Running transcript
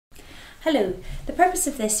Hello, the purpose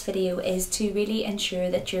of this video is to really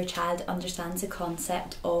ensure that your child understands the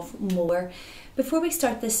concept of more. Before we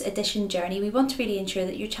start this addition journey, we want to really ensure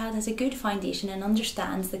that your child has a good foundation and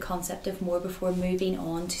understands the concept of more before moving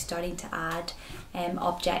on to starting to add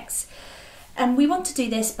objects. And we want to do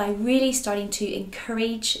this by really starting to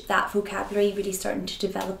encourage that vocabulary, really starting to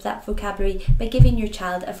develop that vocabulary by giving your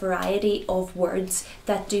child a variety of words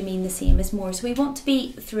that do mean the same as more. So we want to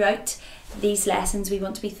be, throughout these lessons, we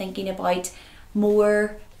want to be thinking about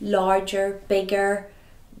more, larger, bigger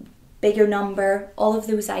number, all of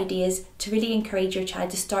those ideas to really encourage your child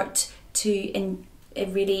to start to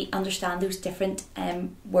really understand those different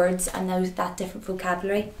words and that different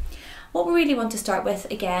vocabulary. What we really want to start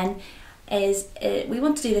with again is we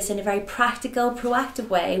want to do this in a very practical, proactive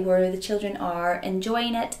way where the children are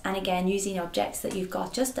enjoying it and again using objects that you've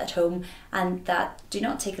got just at home and that do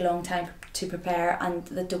not take a long time to prepare and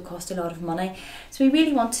that don't cost a lot of money. So we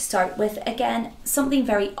really want to start with again something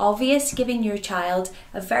very obvious, giving your child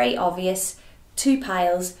a very obvious two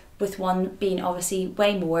piles with one being obviously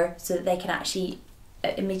way more so that they can actually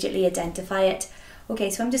immediately identify it. Okay,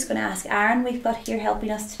 so I'm just going to ask Aaron, we've got here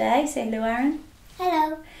helping us today. Say hello, Aaron.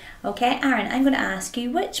 Hello. Okay, Aaron, I'm going to ask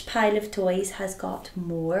you which pile of toys has got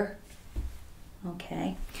more?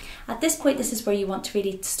 Okay. At this point, this is where you want to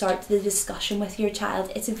really start the discussion with your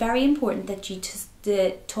child. It's very important that you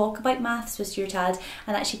talk about maths with your child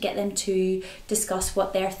and actually get them to discuss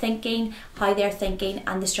what they're thinking, how they're thinking,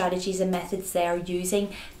 and the strategies and methods they are using.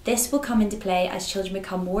 This will come into play as children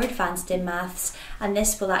become more advanced in maths, and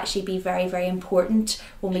this will actually be very, very important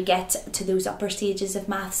when we get to those upper stages of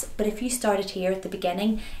maths. But if you started here at the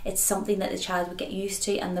beginning, it's something that the child will get used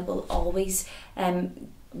to and they will always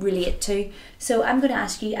relate to. So I'm going to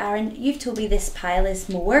ask you, Aaron, you've told me this pile is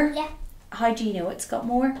more. Yeah. How do you know it's got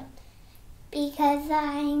more? Because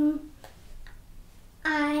I'm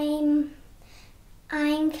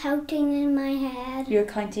counting in my head. You're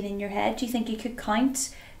counting in your head. Do you think you could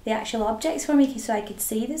count the actual objects for me so I could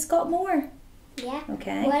see that's got more? Yeah.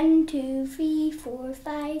 Okay. 1, 2, 3, 4,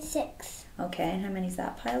 5, 6. Okay, and how many's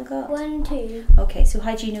that pile got? 1, 2. Okay, so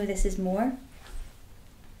how do you know this is more?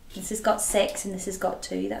 This has got 6 and this has got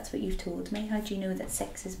 2. That's what you've told me. How do you know that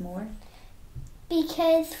 6 is more?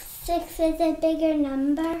 Because 6 is a bigger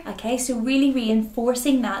number. Okay, so really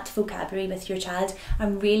reinforcing that vocabulary with your child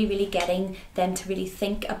and really, really getting them to really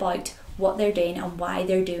think about what they're doing and why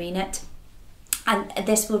they're doing it. And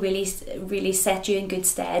this will really set you in good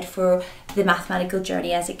stead for the mathematical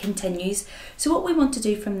journey as it continues. So what we want to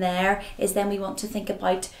do from there is then we want to think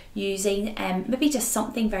about using maybe just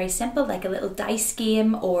something very simple like a little dice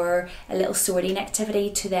game or a little sorting activity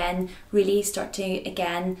to then really start to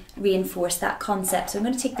again reinforce that concept. So I'm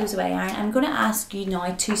going to take those away, Aaron. I'm going to ask you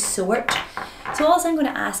now to sort. So all I'm going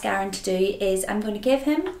to ask Aaron to do is I'm going to give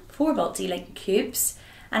him 4 multi-link cubes.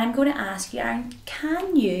 And I'm going to ask you, Aaron,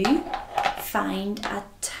 can you find a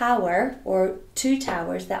tower or 2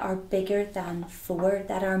 towers that are bigger than 4,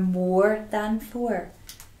 that are more than 4?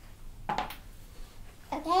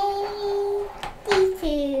 Okay, these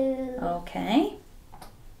 2. Okay.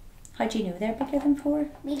 How do you know they're bigger than 4?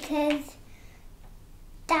 Because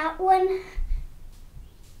that one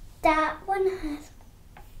has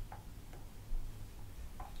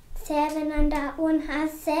 7 and that one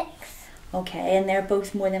has 6. Okay, and they're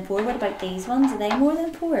both more than 4. What about these ones? Are they more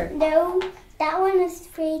than 4? No, that one is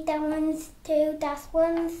 3, that one's 2, that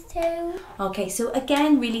one's 2. Okay, so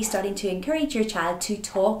again, really starting to encourage your child to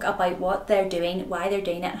talk about what they're doing, why they're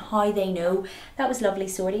doing it, and how they know. That was lovely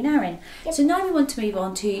sorting, Aaron. Yep. So now we want to move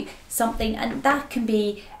on to something, and that can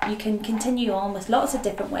be, you can continue on with lots of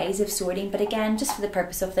different ways of sorting, but again, just for the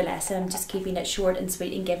purpose of the lesson, I'm just keeping it short and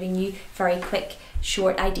sweet and giving you very quick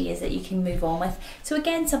short ideas that you can move on with. So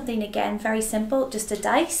again, something very simple, just a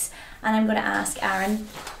dice, and I'm going to ask Aaron,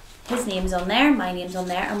 his name's on there, my name's on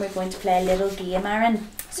there, and we're going to play a little game, Aaron.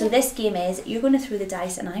 So this game is, you're going to throw the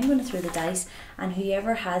dice and I'm going to throw the dice, and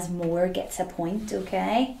whoever has more gets a point,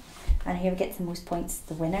 okay? And whoever gets the most points is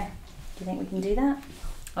the winner. Do you think we can do that?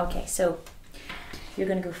 Okay, so you're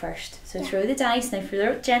going to go first. So throw the dice, now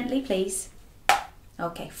throw it gently please.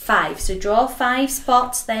 Okay, 5. So draw 5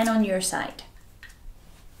 spots then on your side.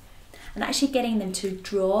 And actually getting them to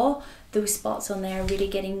draw those spots on there, really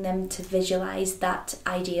getting them to visualise that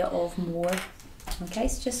idea of more. Okay,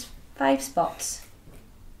 so just 5 spots.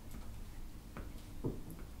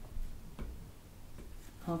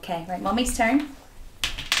 Okay, right, Mummy's turn.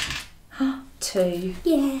 2.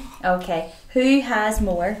 Yeah. Okay, who has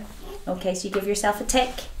more? Okay, so you give yourself a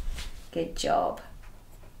tick. Good job.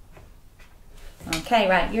 Okay,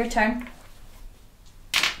 right, your turn.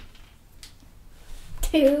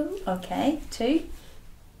 2. Okay, 2.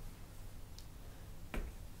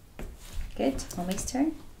 Good. Mummy's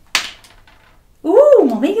turn. Ooh,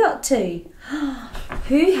 Mummy got 2.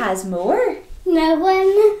 Who has more? No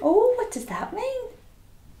one. Oh, what does that mean?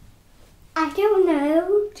 I don't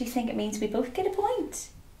know. Do you think it means we both get a point?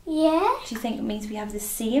 Yeah. Do you think it means we have the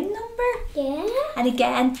same number? Yeah. And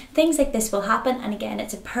again, things like this will happen, and again,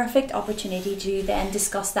 it's a perfect opportunity to then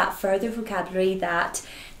discuss that further vocabulary, that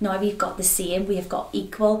now we've got the same, we have got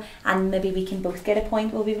equal, and maybe we can both get a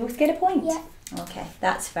point. Will we both get a point? Yeah. Okay,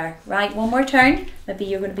 that's fair. Right, one more turn. Maybe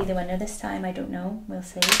you're going to be the winner this time. I don't know. We'll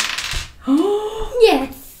see.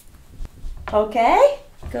 Yes. Okay,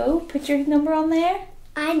 go. Put your number on there.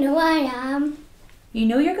 I know I am. You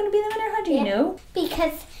know you're going to be the winner? How do you know?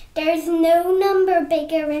 Because there's no number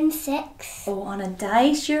bigger than 6. Oh, on a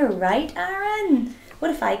dice, you're right, Aaron.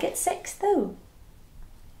 What if I get 6 though?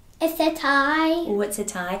 It's a tie. Oh, it's a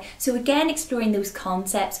tie. So again, exploring those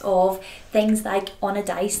concepts of things like on a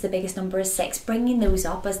dice, the biggest number is 6, bringing those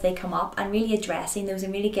up as they come up and really addressing those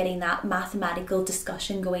and really getting that mathematical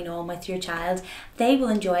discussion going on with your child. They will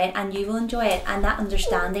enjoy it and you will enjoy it, and that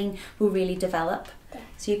understanding will really develop.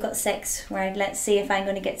 So you've got 6, right? Let's see if I'm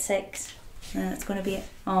going to get 6. It's going to be,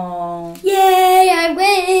 oh. Yay, I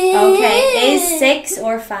win. Okay, is 6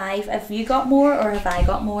 or 5? Have you got more or have I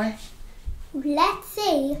got more? Let's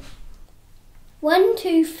see. 1,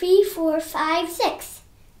 2, 3, 4, 5, 6.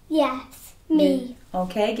 Yes, me.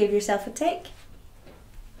 Okay, give yourself a tick.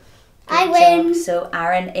 I Good win. job. So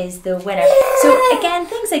Aaron is the winner. So again,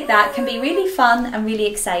 things like that can be really fun and really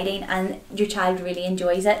exciting, and your child really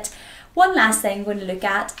enjoys it. One last thing we're going to look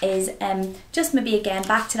at is just maybe again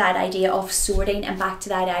back to that idea of sorting and back to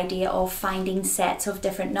that idea of finding sets of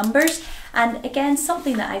different numbers. And again,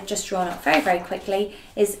 something that I've just drawn up very, very quickly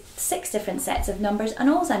is 6 different sets of numbers. And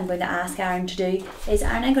all I'm going to ask Aaron to do is,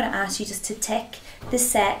 Aaron, I'm going to ask you just to tick the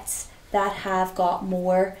sets that have got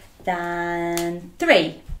more than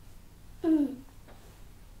 3.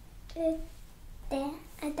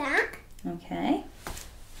 That. Okay.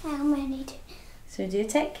 How many? So do a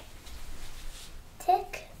tick.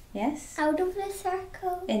 Tick. Yes. Out of the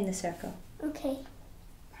circle. In the circle. Okay.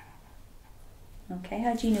 Okay,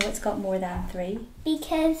 how do you know it's got more than 3?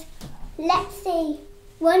 Because let's see.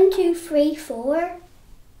 1, 2, 3, 4.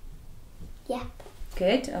 Yep.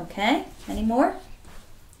 Good, okay. Any more?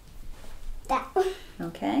 That one.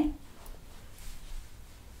 Okay.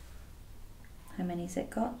 How many's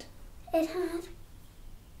it got? It has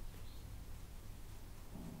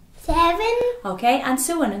 7. Okay, and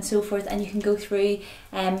so on and so forth, and you can go through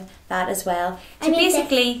that as well. So I mean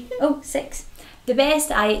basically, 6.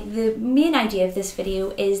 The main idea of this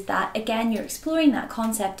video is that again you're exploring that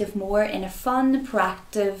concept of more in a fun,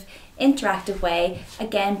 proactive, interactive way,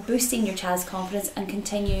 again boosting your child's confidence and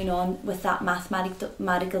continuing on with that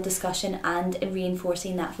mathematical discussion and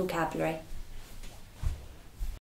reinforcing that vocabulary.